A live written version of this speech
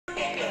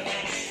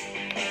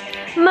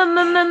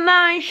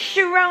My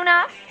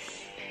Sharona.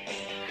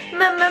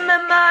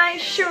 My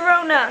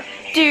Sharona.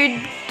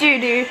 Do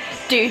do do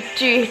do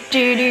do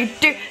do do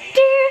do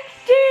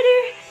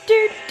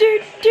do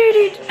do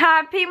do.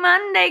 Happy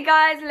Monday,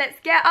 guys. Let's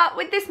get up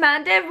with this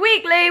ManDev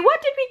Weekly. What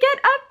did we get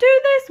up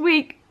to this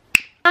week?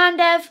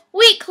 ManDev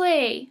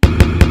Weekly.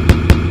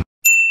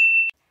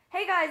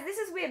 Hey guys, this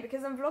is weird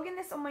because I'm vlogging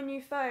this on my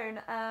new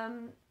phone.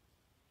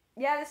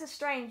 Yeah, this is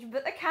strange,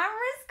 but the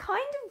camera's kind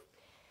of,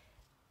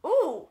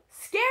 ooh,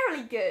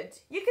 scarily good.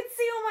 You can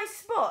see all my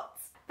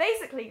spots.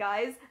 Basically,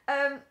 guys,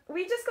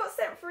 we just got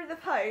sent through the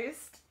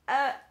post,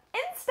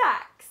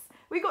 Instax.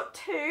 We got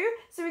two,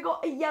 so we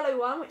got a yellow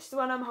one, which is the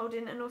one I'm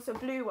holding, and also a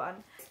blue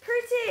one. It's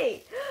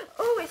pretty.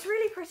 Oh, it's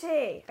really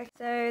pretty. Okay,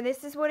 so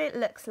this is what it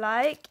looks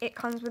like. It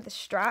comes with a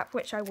strap,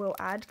 which I will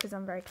add because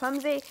I'm very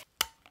clumsy.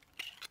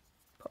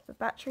 Put the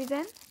batteries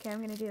in. Okay, I'm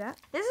going to do that.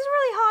 This is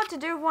really hard to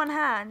do with one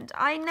hand.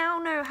 I now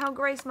know how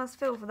Grace must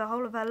feel for the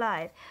whole of her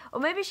life. Or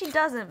maybe she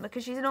doesn't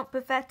because she's not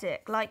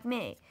pathetic like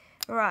me.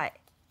 Right.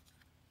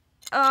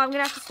 Oh, I'm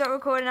going to have to stop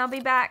recording. I'll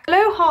be back.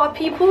 Hello, hard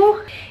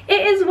people.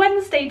 It is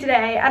Wednesday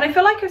today, and I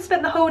feel like I've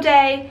spent the whole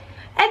day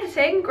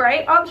editing,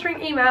 great, answering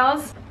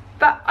emails,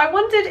 but I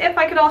wondered if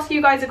I could ask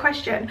you guys a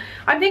question.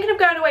 I'm thinking of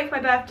going away for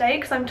my birthday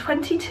because I'm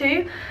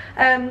 22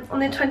 on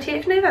the 28th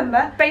of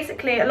November.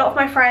 Basically, a lot of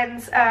my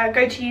friends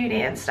go to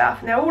uni and stuff,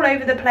 and they're all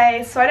over the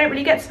place, so I don't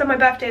really get to spend my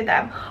birthday with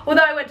them.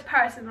 Although I went to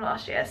Paris in the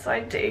last year, so I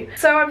do.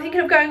 So I'm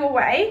thinking of going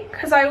away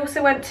because I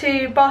also went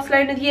to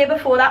Barcelona the year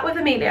before that with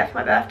Amelia for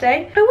my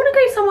birthday. I want to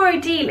go somewhere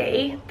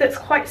ideally that's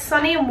quite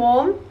sunny and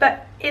warm,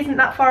 but isn't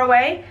that far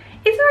away.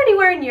 Is there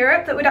anywhere in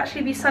Europe that would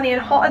actually be sunny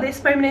and hot at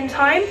this moment in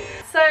time?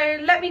 So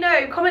let me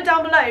know, comment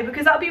down below,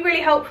 because that would be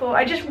really helpful.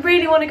 I just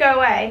really want to go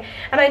away,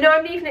 and I know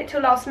I'm leaving it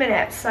till last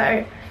minute,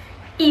 so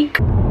eek.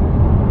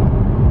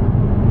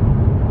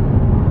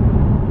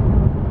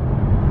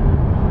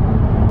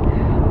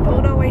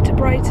 On our way to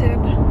Brighton,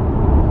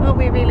 aren't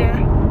we, Amelia?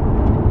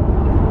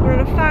 We're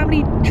on a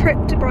family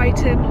trip to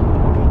Brighton.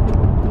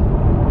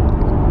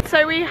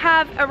 So we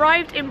have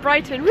arrived in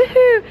Brighton,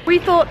 woohoo! We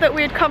thought that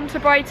we'd come to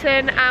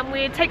Brighton and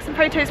we'd take some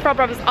photos for our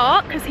brother's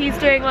art, because he's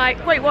doing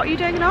like, wait, what are you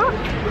doing in art?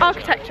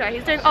 Architecture,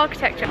 he's doing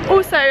architecture.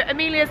 Also,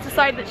 Amelia's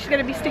decided that she's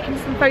going to be sticking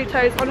some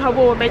photos on her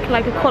wall and making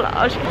like a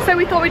collage. So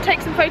we thought we'd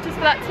take some photos for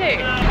that too.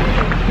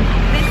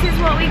 This is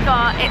what we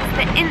got. It's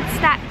the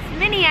Instax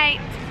Mini 8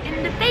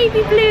 in the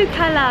baby blue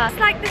colour. It's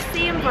like the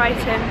sea in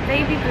Brighton,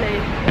 baby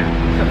blue.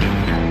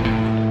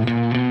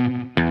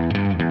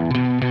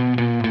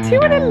 See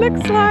what it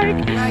looks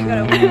like. Now you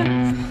gotta wear.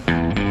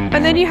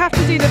 And then you have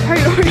to do the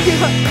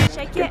Polaroid.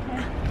 Shake it.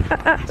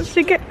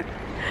 Shake it.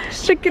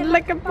 Shake it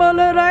like a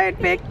Polaroid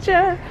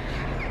picture.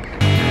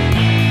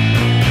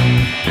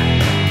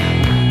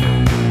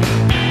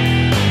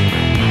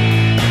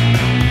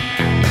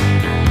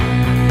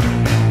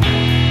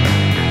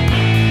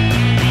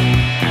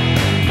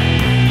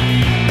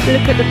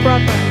 Look at the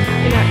brother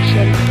in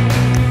action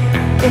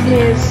in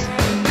his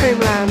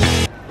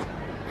homeland.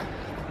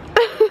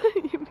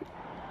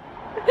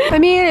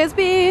 Amelia's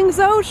being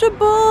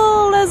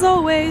sociable as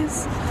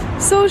always.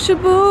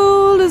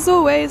 Sociable as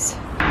always.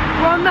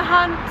 We're on the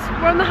hunt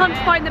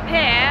to find the pier,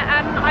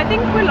 and I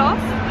think we're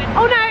lost.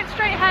 Oh no, it's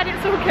straight ahead,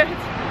 it's all good.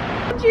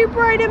 Found you,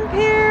 Brighton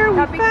Pier,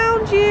 we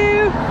found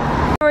you.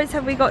 What stories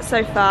have we got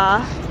so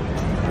far?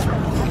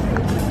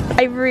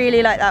 I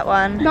really like that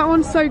one. That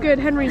one's so good,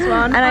 Henry's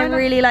one. And I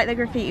really like the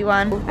graffiti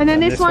one. And then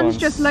this one's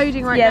just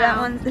loading right now. Yeah, that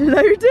one's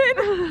loading.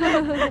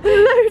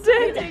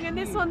 Loading. And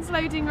this one's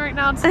loading right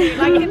now too.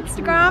 Like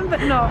Instagram,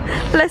 but not.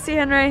 Bless you,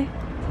 Henry.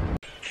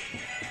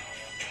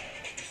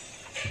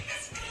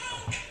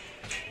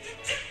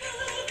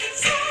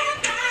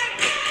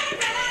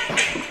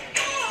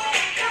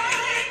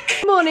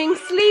 Morning,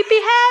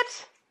 sleepyhead.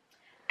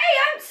 Hey,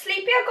 I'm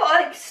sleepy. I got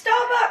like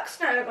Starbucks.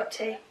 No, I got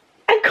tea.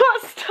 I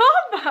got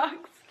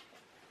Starbucks.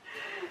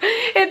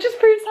 It just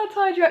proves how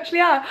tired you actually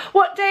are.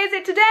 What day is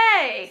it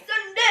today?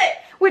 Sunday.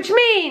 Which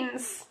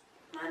means?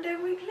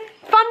 ManDev Weekly.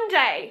 Fun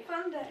day.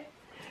 Fun day.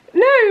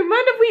 No,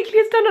 ManDev Weekly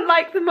is done on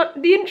like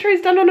the intro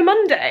is done on a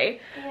Monday.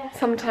 Yeah.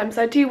 Sometimes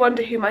I do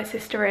wonder who my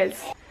sister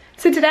is.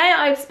 So today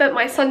I've spent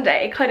my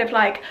Sunday kind of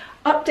like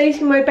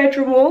updating my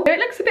bedroom wall. It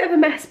looks a bit of a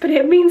mess, but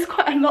it means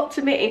quite a lot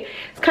to me.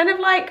 It's kind of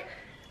like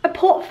a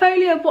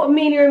portfolio of what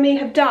Amelia and me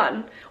have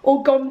done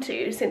or gone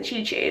to since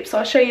YouTube, so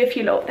I'll show you a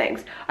few little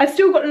things. I've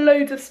still got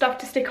loads of stuff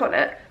to stick on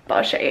it, but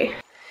I'll show you.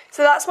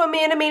 So that's when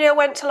me and Amelia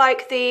went to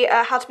like the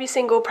How to Be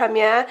Single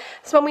premiere.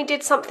 That's when we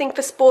did something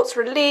for Sports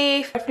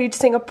Relief. I flew to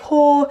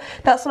Singapore.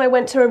 That's when I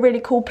went to a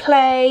really cool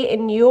play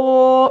in New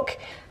York.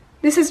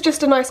 This is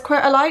just a nice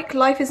quote I like.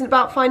 Life isn't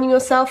about finding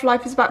yourself,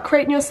 life is about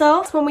creating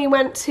yourself. That's when we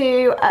went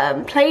to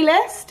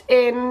Playlist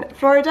in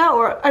Florida,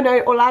 or I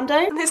know, Orlando.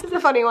 This is a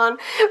funny one.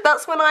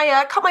 That's when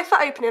I cut my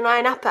foot open in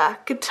Ayia Napa.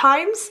 Good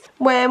times.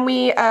 When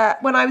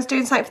I was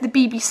doing something for the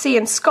BBC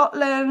in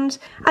Scotland.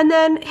 And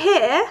then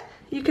here,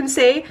 you can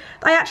see,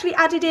 I actually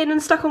added in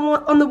and stuck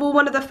on the wall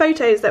one of the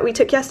photos that we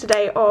took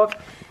yesterday of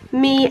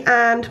me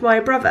and my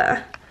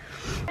brother.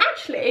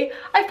 Actually,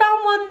 I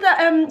found one that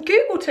that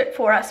Google took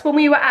for us when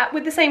we were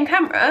with the same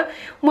camera,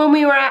 when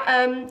we were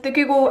at the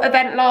Google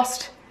event a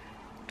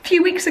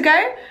few weeks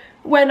ago,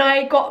 when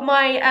I got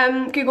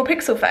my Google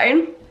Pixel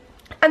phone,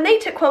 and they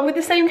took one with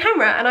the same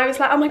camera, and I was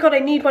like, oh my god, I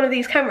need one of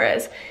these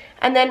cameras.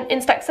 And then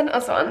Instax sent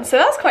us one, so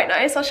that's quite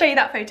nice. I'll show you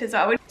that photo as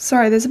well.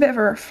 Sorry, there's a bit of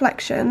a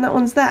reflection. That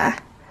one's there.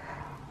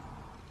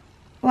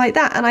 Like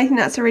that, and I think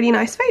that's a really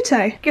nice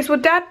photo. Guess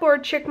what dad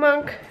bored,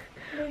 Chickmunk?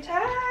 Blue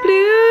tack.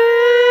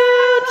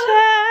 Blue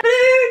tack.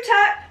 Blue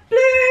tack.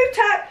 Blue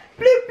tack.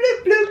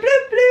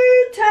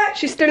 Blue tack.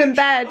 She's still in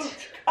bed.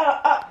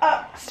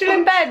 Still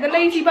in bed, the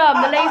lazy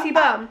bum, the lazy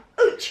bum.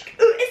 It's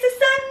a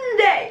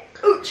Sunday.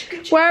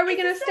 Where are we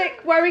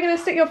gonna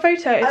stick your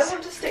photos? I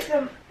want to stick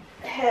them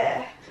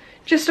here.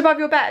 Just above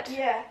your bed?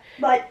 Yeah.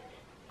 Like,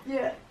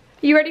 yeah.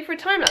 You ready for a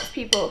time lapse,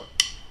 people?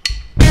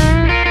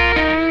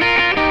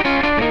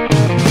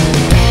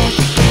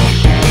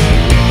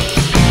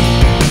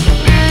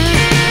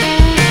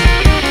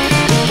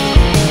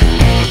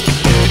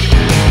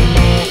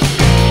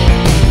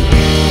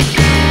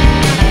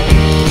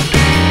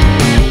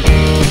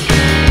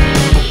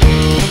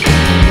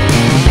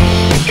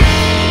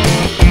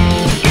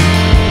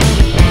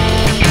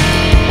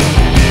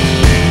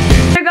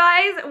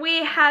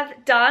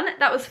 Done.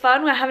 That was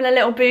fun. We're having a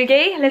little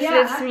boogie,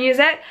 listening to some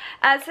music.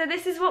 So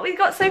this is what we've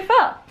got so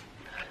far.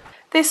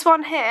 This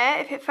one here,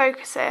 if it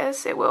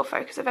focuses, it will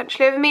focus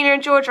eventually. With Amelia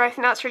and Georgia, I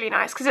think that's really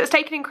nice because it was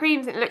taken in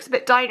creams and it looks a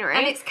bit dinery.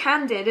 And it's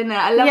candid, isn't it?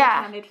 I love a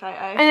candid photo.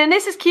 And then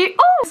this is cute.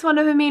 Oh, this one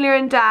of Amelia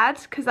and Dad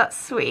because that's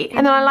sweet.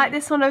 And then I like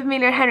this one of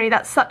Amelia and Henry.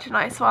 That's such a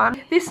nice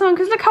one. This one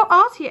because look how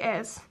arty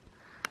it is.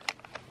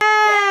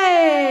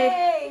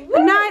 Yay!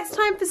 And now it's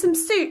time for some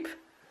soup.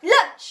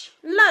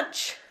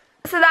 Lunch.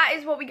 So that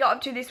is what we got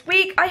up to this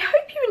week. I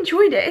hope you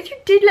enjoyed it. If you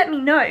did, let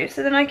me know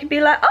so then I can be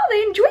like, oh,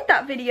 they enjoyed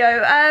that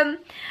video.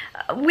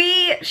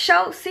 We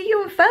shall see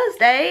you on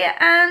Thursday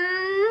and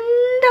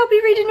I'll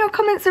be reading your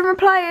comments and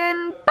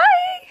replying.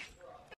 Bye!